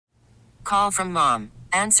Call from mom.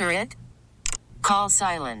 Answer it. Call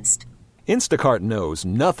silenced. Instacart knows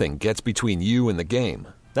nothing gets between you and the game.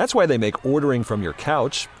 That's why they make ordering from your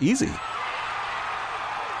couch easy.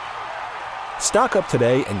 Stock up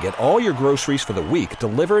today and get all your groceries for the week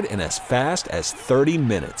delivered in as fast as 30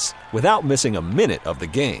 minutes without missing a minute of the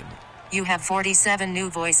game. You have 47 new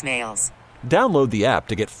voicemails. Download the app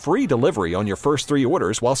to get free delivery on your first 3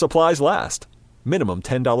 orders while supplies last. Minimum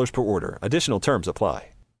 $10 per order. Additional terms apply.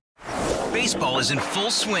 Baseball is in full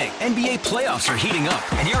swing. NBA playoffs are heating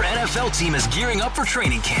up, and your NFL team is gearing up for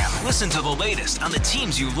training camp. Listen to the latest on the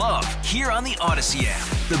teams you love here on the Odyssey app.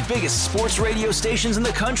 The biggest sports radio stations in the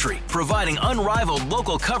country, providing unrivaled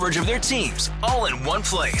local coverage of their teams, all in one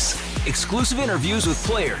place. Exclusive interviews with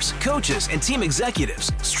players, coaches, and team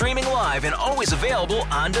executives, streaming live and always available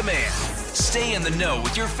on demand. Stay in the know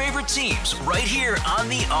with your favorite teams right here on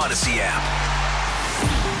the Odyssey app.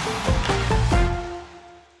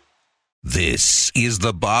 This is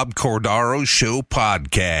the Bob Cordaro Show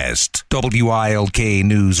podcast, WILK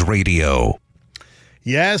News Radio.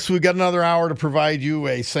 Yes, we've got another hour to provide you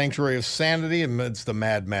a sanctuary of sanity amidst the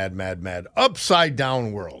mad,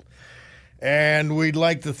 upside-down world. And we'd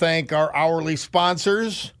like to thank our hourly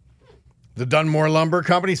sponsors, the Dunmore Lumber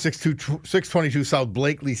Company, 622 South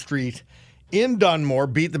Blakely Street in Dunmore.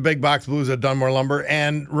 Beat the big box blues at Dunmore Lumber.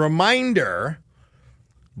 And reminder,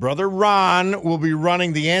 Brother Ron will be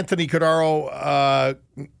running the Anthony Cordaro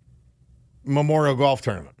Memorial Golf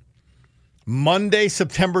Tournament Monday,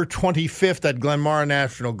 September 25th at Glenmara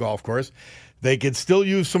National Golf Course. They could still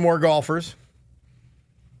use some more golfers.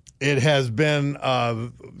 It has been a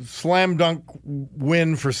slam dunk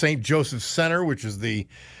win for St. Joseph's Center, which is the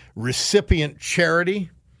recipient charity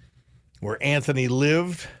where Anthony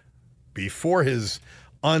lived before his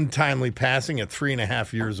untimely passing at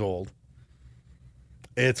 3.5 years old.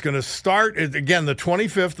 It's going to start, again, the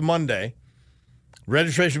 25th, Monday.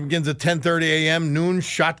 Registration begins at 10:30 a.m., noon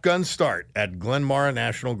shotgun start at Glenmara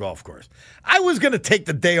National Golf Course. I was going to take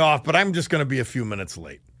the day off, but I'm just going to be a few minutes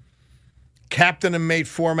late. Captain and mate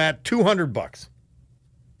format, $200.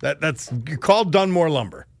 That's called Dunmore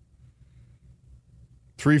Lumber.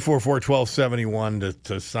 344-1271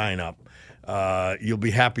 to sign up. You'll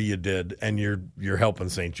be happy you did, and you're helping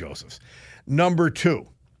St. Joseph's. Number 2.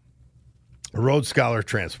 Road Scholar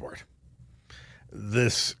Transport,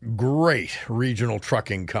 this great regional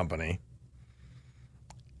trucking company,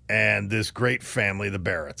 and this great family, the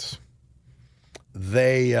Barretts.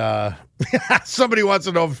 They, somebody wants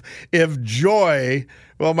to know if Joy,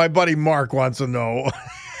 well, my buddy Mark wants to know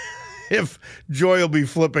if Joy will be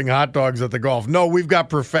flipping hot dogs at the golf. No, we've got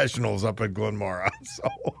professionals up at Glenmara.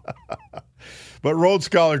 But Road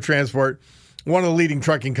Scholar Transport, one of the leading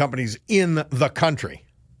trucking companies in the country.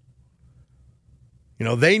 You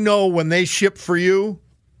know, they know when they ship for you,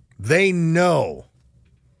 they know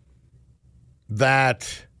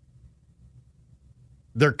that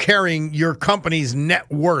they're carrying your company's net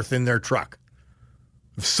worth in their truck.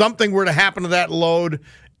 If something were to happen to that load,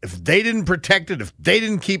 if they didn't protect it, if they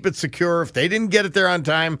didn't keep it secure, if they didn't get it there on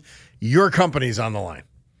time, your company's on the line.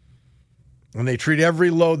 And they treat every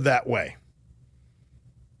load that way.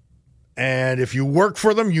 And if you work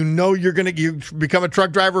for them, you know you become a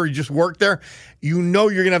truck driver or you just work there, you know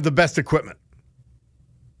you're going to have the best equipment.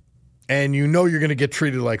 And you know you're going to get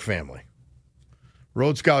treated like family.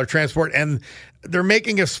 Road Scholar Transport. And they're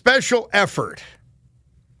making a special effort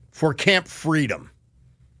for Camp Freedom.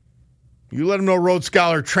 You let them know Road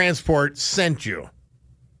Scholar Transport sent you.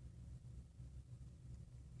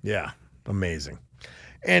 Yeah, amazing.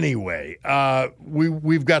 Anyway,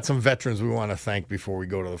 we've got some veterans we want to thank before we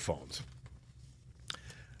go to the phones.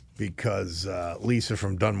 Because Lisa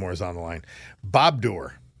from Dunmore is on the line. Bob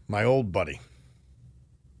Dewar, my old buddy,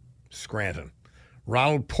 Scranton.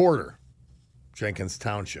 Ronald Porter, Jenkins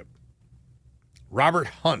Township. Robert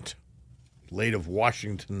Hunt, late of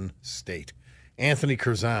Washington State. Anthony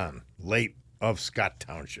Curzon, late of Scott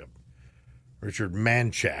Township. Richard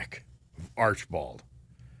Manchak of Archbald.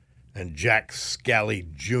 And Jack Scally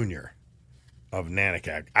Jr. of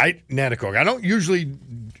Nanticoke. I don't usually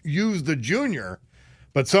use the junior,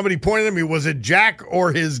 but somebody pointed at me, was it Jack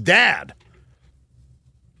or his dad?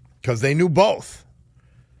 Because they knew both.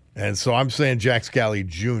 And so I'm saying Jack Scally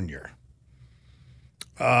Jr.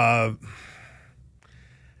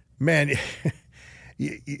 Man,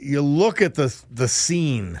 you look at the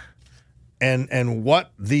scene and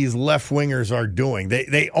what these left-wingers are doing.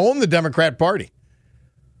 They own the Democrat Party.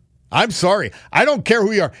 I'm sorry. I don't care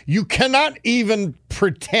who you are. You cannot even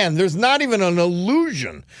pretend. There's not even an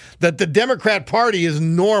illusion that the Democrat Party is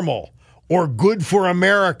normal or good for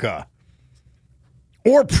America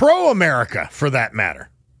or pro-America, for that matter.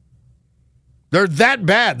 They're that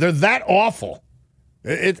bad. They're that awful.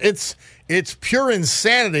 It's pure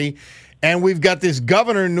insanity. And we've got this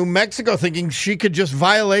governor in New Mexico thinking she could just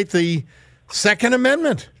violate the Second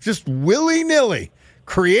Amendment, just willy-nilly,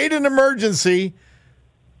 create an emergency.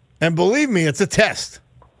 And believe me, it's a test.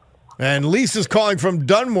 And Lisa's calling from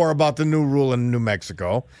Dunmore about the new rule in New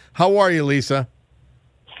Mexico. How are you, Lisa?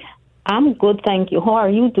 I'm good, thank you. How are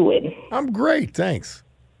you doing? I'm great, thanks.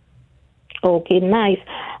 Okay, nice.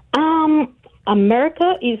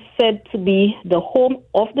 America is said to be the home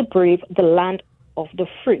of the brave, the land of the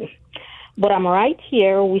free. But I'm right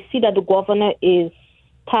here. We see that the governor is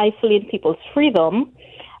stifling people's freedom.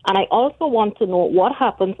 And I also want to know what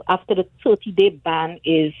happens after the 30-day ban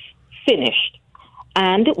is finished.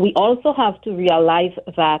 And we also have to realize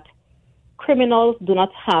that criminals do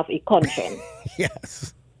not have a conscience.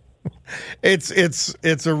 Yes.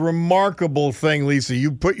 It's a remarkable thing, Lisa.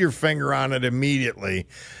 You put your finger on it immediately,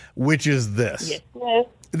 which is this. Yes.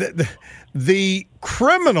 The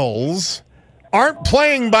criminals aren't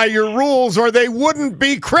playing by your rules or they wouldn't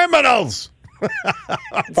be criminals.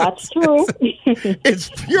 That's true. It's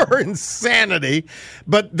pure insanity.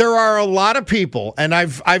 But there are a lot of people, and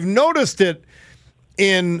I've noticed it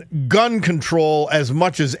in gun control as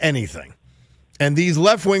much as anything. And these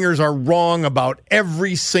left-wingers are wrong about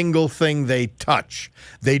every single thing they touch.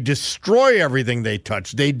 They destroy everything they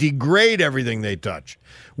touch. They degrade everything they touch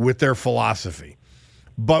with their philosophy.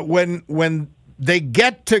 But when they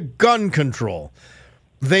get to gun control,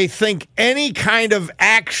 they think any kind of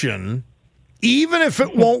action, even if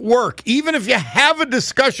it won't work, even if you have a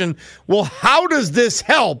discussion, well, how does this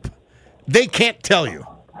help? They can't tell you.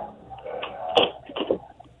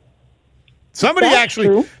 Somebody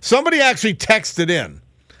actually texted in.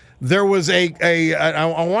 There was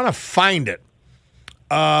I want to find it.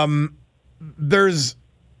 There's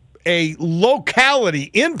a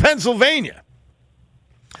locality in Pennsylvania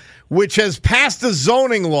which has passed a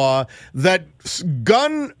zoning law that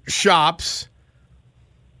gun shops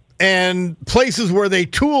and places where they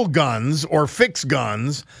tool guns or fix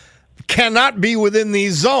guns cannot be within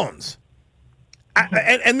these zones.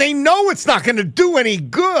 And they know it's not going to do any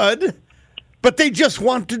good, but they just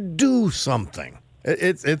want to do something.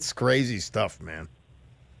 It's crazy stuff, man.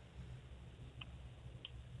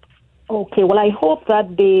 Okay, well, I hope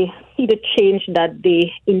that they see the change that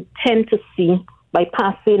they intend to see by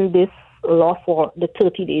passing this law for the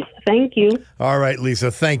 30 days. Thank you. All right,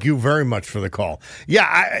 Lisa, thank you very much for the call.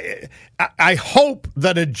 Yeah, I hope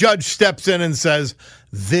that a judge steps in and says,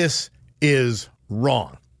 this is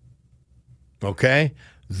wrong. Okay?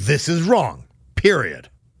 This is wrong, period.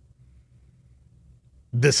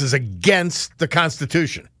 This is against the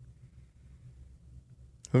Constitution.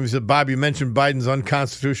 Who said, Bob, you mentioned Biden's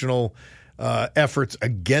unconstitutional efforts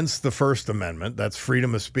against the First Amendment. That's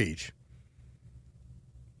freedom of speech.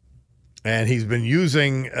 And he's been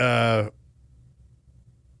using the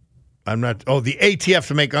ATF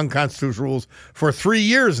to make unconstitutional rules for 3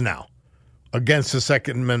 years now against the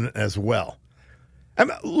Second Amendment as well. I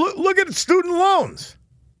mean, look at student loans.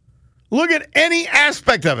 Look at any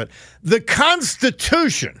aspect of it. The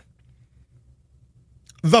Constitution,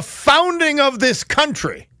 the founding of this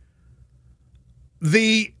country,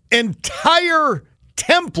 the entire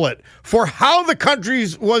template for how the country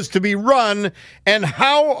was to be run and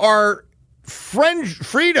how our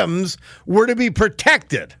freedoms were to be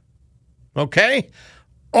protected. Okay?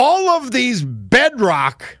 All of these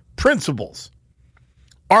bedrock principles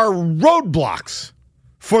are roadblocks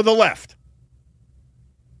for the left.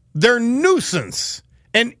 They're nuisance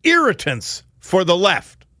and irritants for the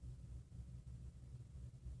left.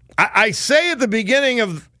 I say at the beginning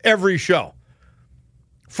of every show,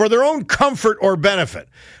 for their own comfort or benefit.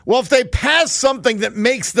 Well, if they pass something that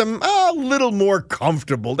makes them a little more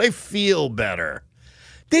comfortable, they feel better.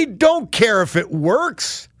 They don't care if it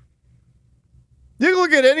works. You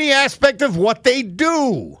look at any aspect of what they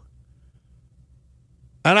do.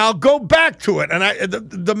 And I'll go back to it. And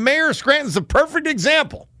the mayor of Scranton's a perfect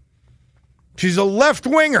example. She's a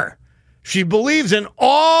left-winger. She believes in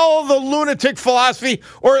all the lunatic philosophy,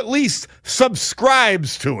 or at least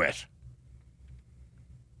subscribes to it.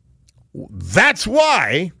 That's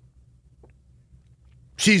why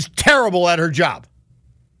she's terrible at her job.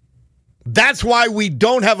 That's why we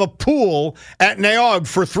don't have a pool at Naog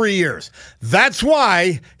for 3 years. That's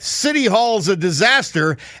why City Hall's a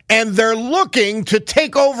disaster, and they're looking to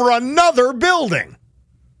take over another building.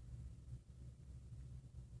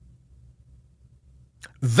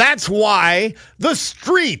 That's why the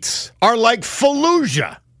streets are like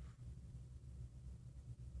Fallujah.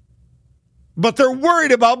 But they're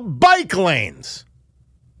worried about bike lanes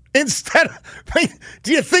Instead,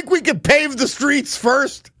 do you think we could pave the streets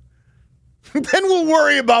first? Then we'll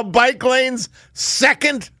worry about bike lanes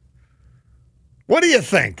second? What do you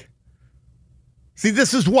think? See,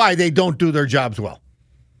 this is why they don't do their jobs well.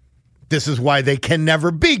 This is why they can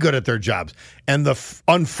never be good at their jobs. And the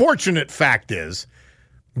unfortunate fact is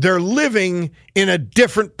they're living in a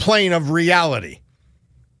different plane of reality.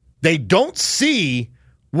 They don't see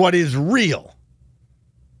what is real.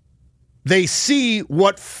 They see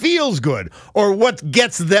what feels good or what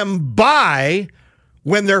gets them by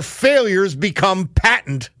when their failures become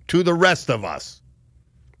patent to the rest of us.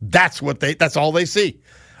 That's all they see.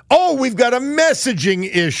 Oh, we've got a messaging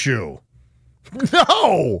issue.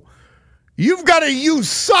 No, you've got a you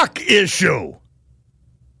suck issue.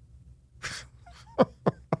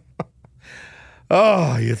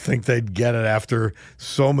 Oh, you think they'd get it after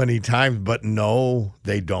so many times, but no,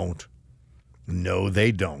 they don't. No,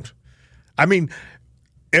 they don't. I mean,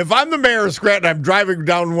 if I'm the mayor of Scranton, I'm driving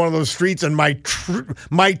down one of those streets and my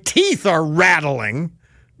teeth are rattling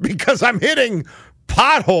because I'm hitting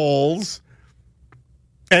potholes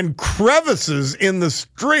and crevices in the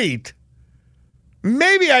street,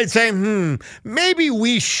 maybe I'd say, maybe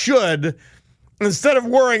we should, instead of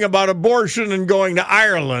worrying about abortion and going to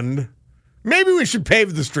Ireland, maybe we should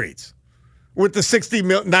pave the streets with the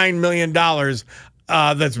 $69 million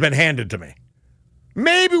that's been handed to me.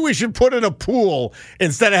 Maybe we should put in a pool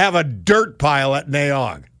instead of have a dirt pile at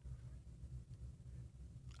Naog.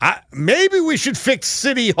 Maybe we should fix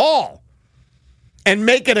City Hall and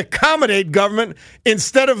make it accommodate government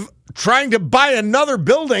instead of trying to buy another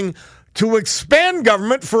building to expand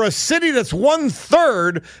government for a city that's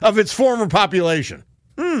 1/3 of its former population.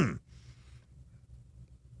 Why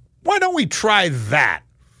don't we try that?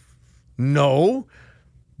 No,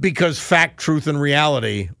 because fact, truth, and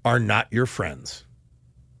reality are not your friends.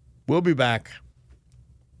 We'll be back.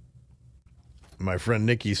 My friend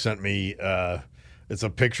Nikki sent me, it's a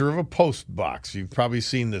picture of a post box. You've probably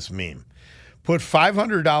seen this meme. Put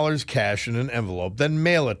 $500 cash in an envelope, then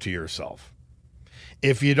mail it to yourself.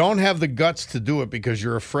 If you don't have the guts to do it because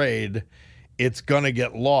you're afraid it's going to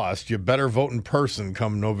get lost, you better vote in person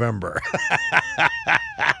come November.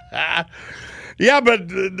 Yeah, but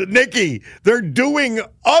Nikki, they're voting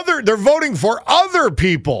for other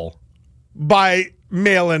people by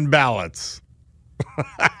mail-in ballots.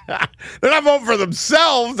 They're not voting for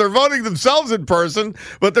themselves. They're voting themselves in person,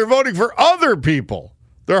 but they're voting for other people.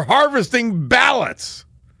 They're harvesting ballots.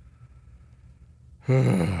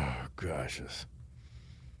 Oh, gosh.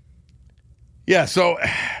 Yeah, so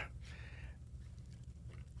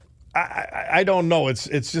I don't know. It's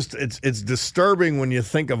disturbing when you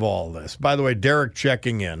think of all this. By the way, Derek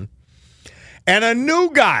checking in. And a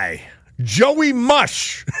new guy, Joey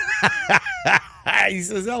Mush. He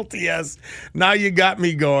says, LTS, now you got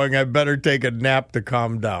me going. I better take a nap to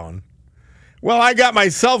calm down. Well, I got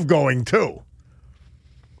myself going, too.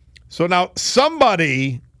 So now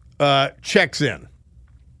somebody checks in.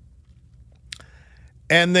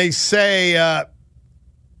 And they say,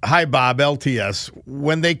 hi, Bob, LTS.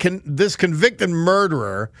 When this convicted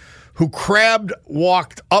murderer who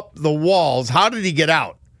walked up the walls, how did he get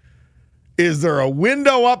out? Is there a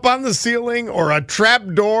window up on the ceiling or a trap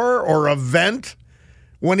door or a vent?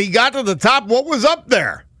 When he got to the top, what was up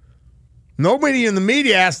there? Nobody in the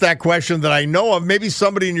media asked that question that I know of. Maybe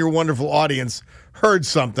somebody in your wonderful audience heard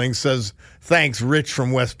something, says, thanks, Rich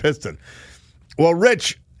from West Piston. Well,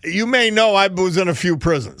 Rich, you may know I was in a few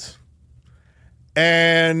prisons.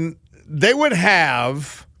 And they would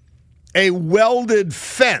have a welded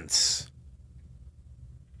fence,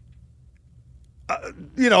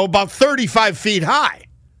 about 35 feet high.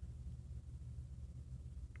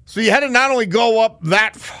 So you had to not only go up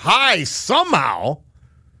that high somehow,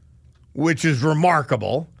 which is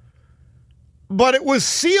remarkable, but it was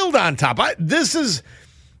sealed on top. This is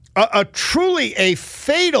a truly a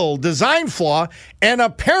fatal design flaw, and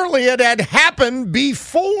apparently it had happened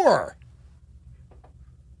before.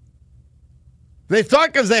 They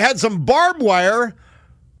thought because they had some barbed wire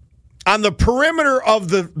on the perimeter of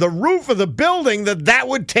the roof of the building that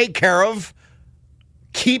would take care of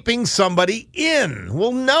keeping somebody in.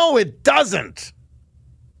 Well, no, it doesn't.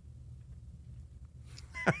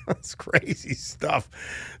 That's crazy stuff.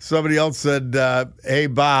 Somebody else said, hey,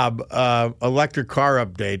 Bob, electric car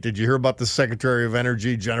update. Did you hear about the Secretary of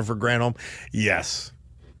Energy, Jennifer Granholm? Yes.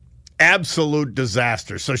 Absolute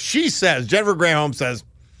disaster. So she says, Jennifer Granholm says,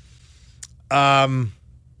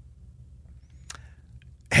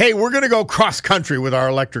 hey, we're going to go cross-country with our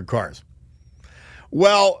electric cars.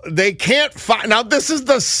 Well, they can't find... Now, this is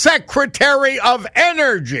the Secretary of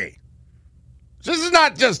Energy. This is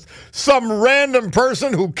not just some random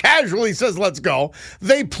person who casually says, let's go.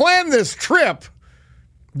 They plan this trip.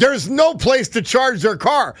 There's no place to charge their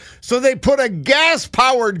car. So they put a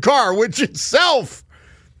gas-powered car, which itself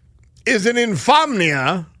is an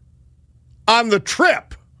infamia, on the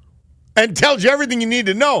trip and tells you everything you need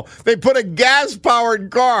to know. They put a gas-powered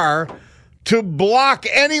car to block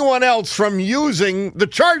anyone else from using the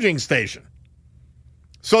charging station.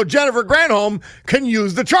 So Jennifer Granholm can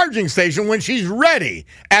use the charging station when she's ready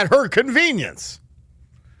at her convenience.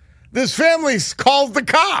 This family calls the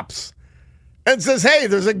cops and says, hey,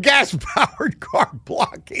 there's a gas-powered car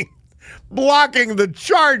blocking the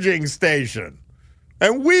charging station,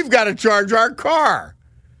 and we've got to charge our car.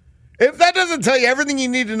 If that doesn't tell you everything you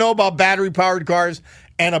need to know about battery-powered cars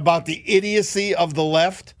and about the idiocy of the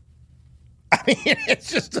left, I mean,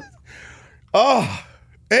 it's just,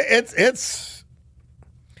 it's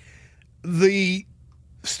the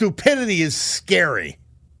stupidity is scary.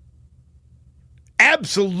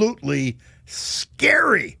 Absolutely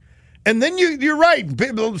scary. And then you're right.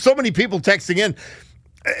 So many people texting in.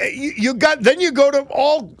 Then you go to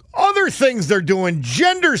all other things they're doing,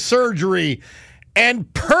 gender surgery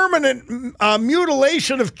and permanent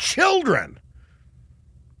mutilation of children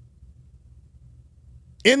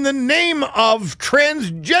in the name of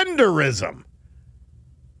transgenderism.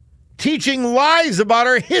 Teaching lies about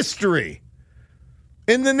our history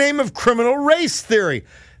in the name of critical race theory.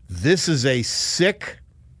 This is a sick,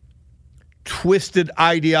 twisted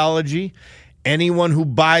ideology. Anyone who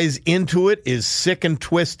buys into it is sick and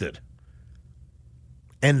twisted.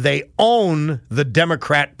 And they own the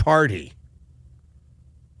Democrat Party.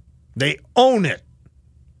 They own it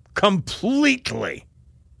completely.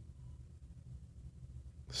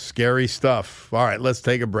 Scary stuff. All right, let's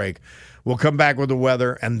take a break. We'll come back with the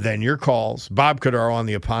weather and then your calls. Bob Cordaro on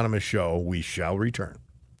the eponymous show. We shall return.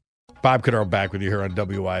 Bob Cordaro back with you here on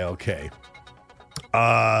WILK.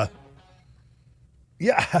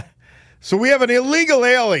 Yeah. So we have an illegal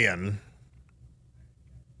alien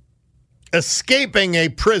escaping a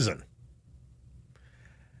prison.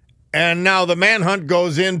 And now the manhunt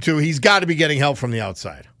goes into, he's got to be getting help from the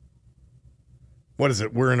outside. What is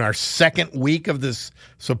it? We're in our second week of this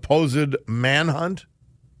supposed manhunt.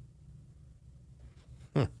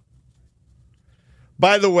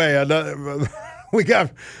 By the way, we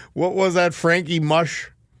got, what was that, Frankie Mush?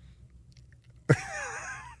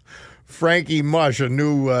 Frankie Mush, a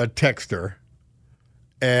new texter.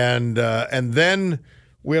 And then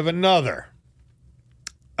we have another.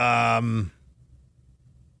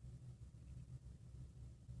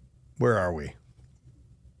 Where are we?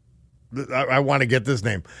 I want to get this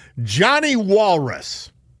name. Johnny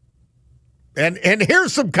Walrus. And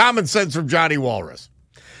here's some common sense from Johnny Walrus.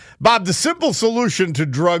 Bob, the simple solution to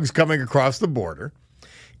drugs coming across the border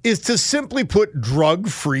is to simply put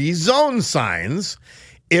drug-free zone signs.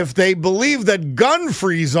 If they believe that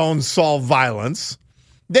gun-free zones solve violence,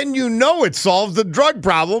 then you know it solves the drug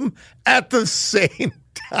problem at the same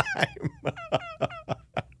time.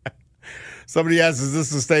 Somebody asks, is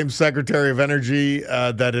this the same Secretary of Energy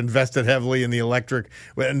that invested heavily in the electric,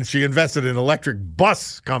 and she invested in electric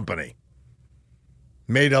bus company,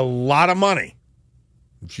 made a lot of money.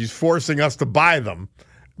 She's forcing us to buy them,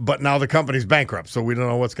 but now the company's bankrupt, so we don't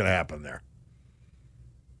know what's going to happen there.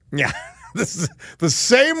 Yeah, this is the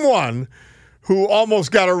same one who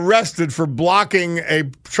almost got arrested for blocking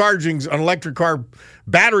an electric car,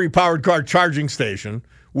 battery-powered car charging station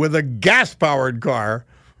with a gas-powered car.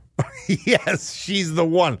 Yes, she's the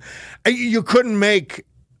one. You couldn't make,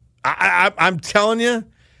 I'm telling you.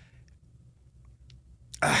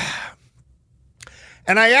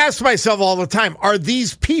 And I ask myself all the time, are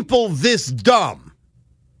these people this dumb?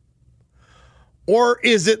 Or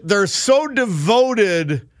is it they're so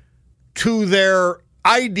devoted to their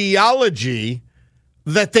ideology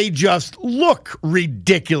that they just look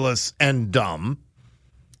ridiculous and dumb?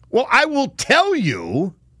 Well, I will tell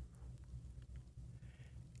you,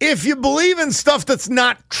 if you believe in stuff that's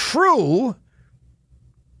not true,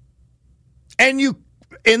 and you,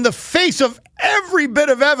 in the face of every bit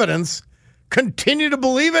of evidence, continue to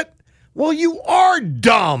believe it, well, you are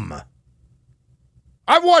dumb.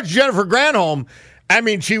 I've watched Jennifer Granholm. I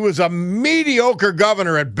mean, she was a mediocre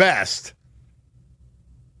governor at best,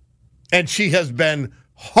 and she has been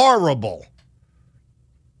horrible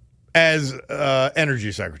as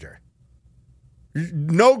energy secretary.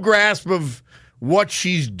 No grasp of what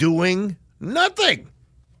she's doing, nothing.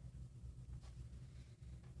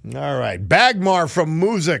 All right, Bagmar from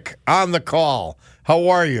Music on the call. How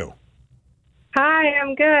are you? Hi,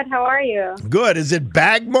 I'm good. How are you? Good. Is it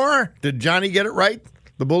Bagmar? Did Johnny get it right?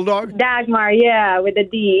 The bulldog? Dagmar, yeah, with a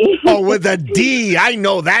D. Oh, with a D. I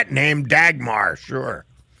know that name, Dagmar. Sure.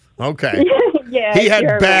 Okay. Yeah, He had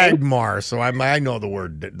sure, Bagmar, so I know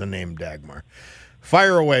the name Dagmar.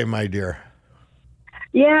 Fire away, my dear.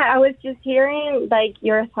 Yeah, I was just hearing like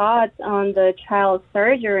your thoughts on the child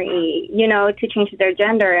surgery, to change their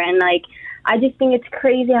gender, and like I just think it's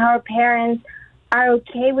crazy how parents are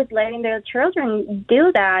okay with letting their children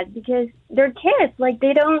do that because they're kids. Like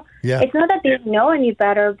they don't. Yeah. It's not that they know any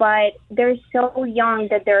better, but they're so young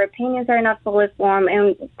that their opinions are not fully formed,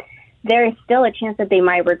 and there is still a chance that they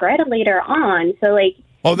might regret it later on. So like.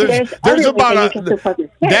 Oh, there's about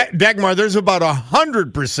Dagmar. There's about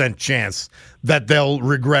 100% chance that they'll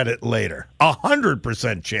regret it later.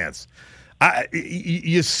 100% chance.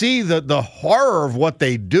 You see the horror of what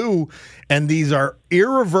they do, and these are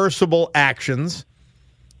irreversible actions.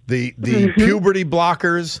 The puberty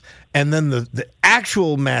blockers, and then the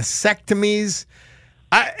actual mastectomies.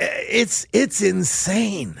 It's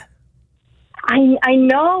insane. I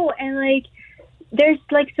know, and like. There's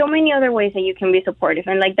like so many other ways that you can be supportive,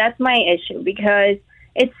 and like that's my issue because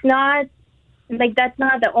it's not like that's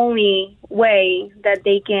not the only way that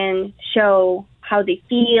they can show how they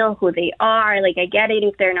feel, who they are. Like I get it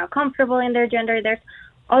if they're not comfortable in their gender. There's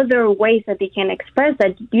other ways that they can express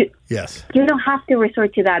that. You don't have to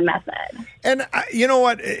resort to that method. And you know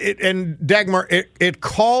what? And Dagmar, it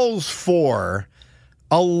calls for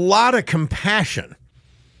a lot of compassion.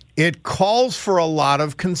 It calls for a lot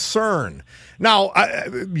of concern. Now,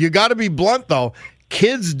 you got to be blunt, though.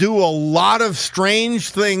 Kids do a lot of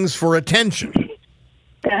strange things for attention.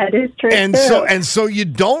 That is true. And so you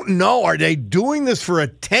don't know, are they doing this for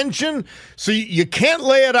attention? So you can't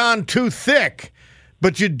lay it on too thick,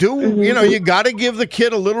 but you do, you got to give the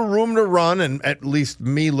kid a little room to run. And at least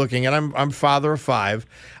me looking at, I'm father of 5,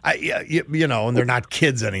 and they're not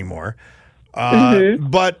kids anymore.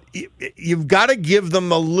 But you've got to give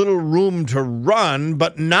them a little room to run,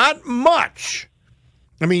 but not much.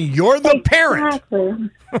 I mean, you're the parent.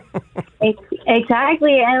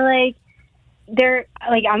 Exactly. And like, they're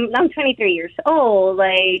like, I'm 23 years old.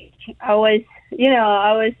 Like I was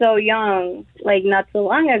so young, like not so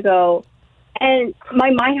long ago. And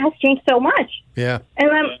my mind has changed so much. Yeah.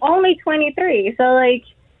 And I'm only 23. So like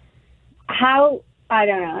how, I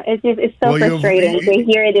don't know. It's so frustrating to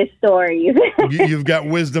hear these stories. You've got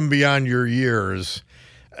wisdom beyond your years,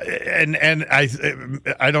 and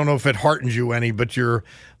I don't know if it heartens you any, but you're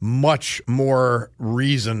much more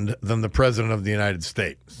reasoned than the President of the United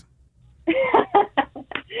States.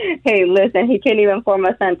 Hey, listen, he can't even form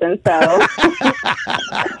a sentence, so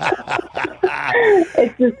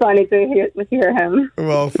it's just funny to hear him.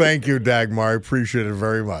 Well, thank you, Dagmar. I appreciate it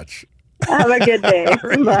very much. Have a good day.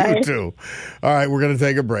 Right, Bye. You too. All right, we're going to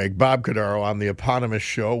take a break. Bob Cordaro on the eponymous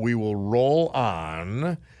show. We will roll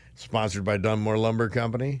on, sponsored by Dunmore Lumber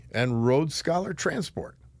Company and Road Scholar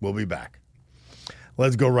Transport. We'll be back.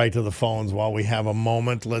 Let's go right to the phones while we have a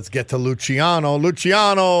moment. Let's get to Luciano.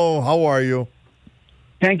 Luciano, how are you?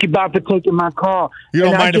 Thank you, Bob, for taking my call. You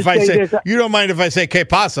don't mind if I say ¿Qué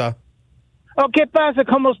pasa? Oh, ¿qué pasa?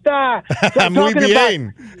 ¿Cómo está? So Muy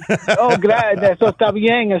bien. Oh, gracias. Eso está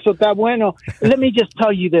bien. Eso está bueno. Let me just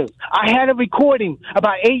tell you this. I had a recording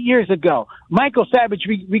about 8 years ago. Michael Savage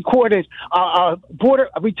recorded a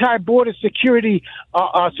retired border security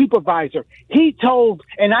supervisor. He told,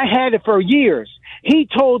 and I had it for years, he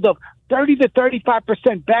told of 30 to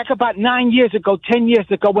 35% back about 9 years ago, 10 years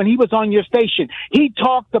ago when he was on your station. He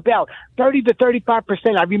talked about 30 to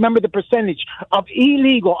 35%. I remember the percentage of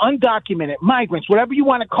illegal, undocumented migrants, whatever you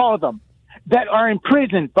want to call them, that are in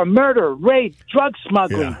prison for murder, rape, drug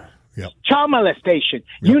smuggling, child molestation,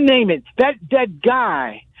 you name it. That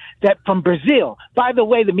guy that from Brazil, by the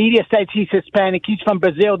way, the media says he's Hispanic. He's from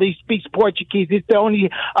Brazil. He speaks Portuguese. It's the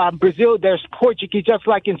only Brazil. There's Portuguese, just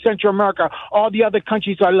like in Central America. All the other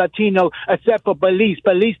countries are Latino, except for Belize.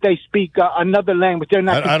 Belize, they speak another language. They're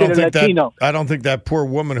not considered Latino. I don't think that poor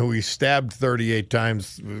woman who he stabbed 38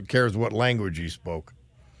 times cares what language he spoke.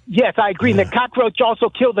 Yes, I agree. The cockroach also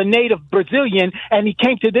killed a native Brazilian, and he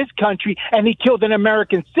came to this country, and he killed an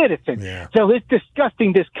American citizen. Yeah. So it's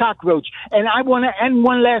disgusting, this cockroach. And I want to end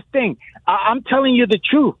one last thing. I'm telling you the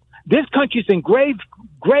truth. This country's in grave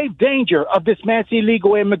danger of this mass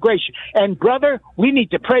illegal immigration. And, brother, we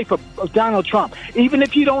need to pray for Donald Trump. Even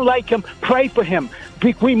if you don't like him, pray for him.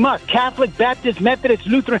 We must. Catholic, Baptist, Methodist,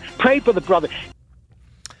 Lutheran, pray for the brother.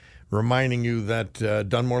 Reminding you that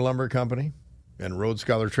Dunmore Lumber Company and Road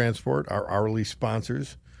Scholar Transport, our hourly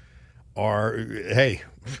sponsors, are, hey,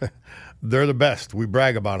 they're the best. We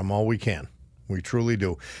brag about them all we can. We truly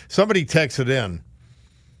do. Somebody texted in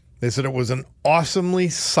They said it was an awesomely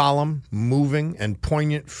solemn, moving, and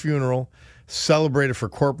poignant funeral celebrated for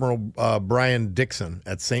Corporal Brian Dixon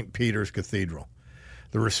at St. Peter's Cathedral.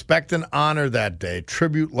 The respect and honor that day,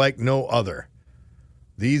 tribute like no other.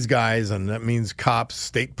 These guys, and that means cops,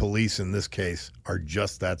 state police in this case, are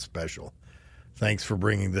just that special. Thanks for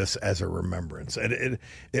bringing this as a remembrance.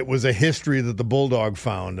 It was a history that the Bulldog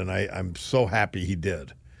found, and I'm so happy he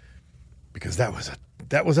did, because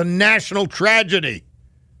that was a national tragedy.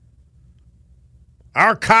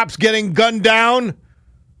 Our cops getting gunned down.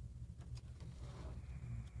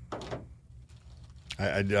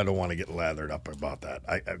 I don't want to get lathered up about that,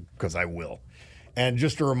 because I will. And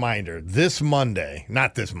just a reminder, this Monday,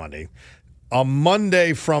 not this Monday, a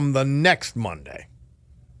Monday from the next Monday,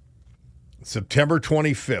 September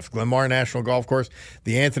 25th, Glenmar National Golf Course,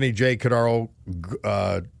 the Anthony J. Cordaro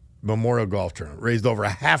Memorial Golf Tournament raised over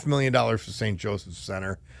 $500,000 for St. Joseph's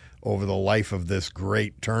Center over the life of this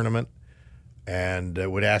great tournament, and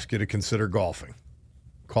would ask you to consider golfing.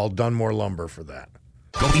 Call Dunmore Lumber for that.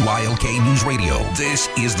 WILK News Radio. This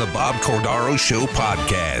is the Bob Cordaro Show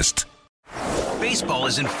podcast. Baseball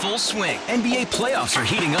is in full swing. NBA playoffs are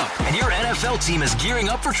heating up, and your NFL team is gearing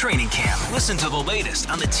up for training camp. Listen to the latest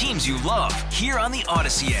on the teams you love here on the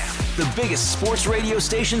Odyssey app. The biggest sports radio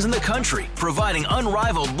stations in the country, providing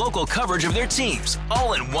unrivaled local coverage of their teams,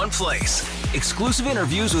 all in one place. Exclusive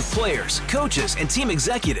interviews with players, coaches, and team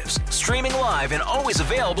executives, streaming live and always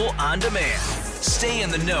available on demand. Stay in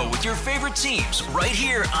the know with your favorite teams right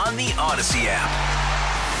here on the Odyssey app.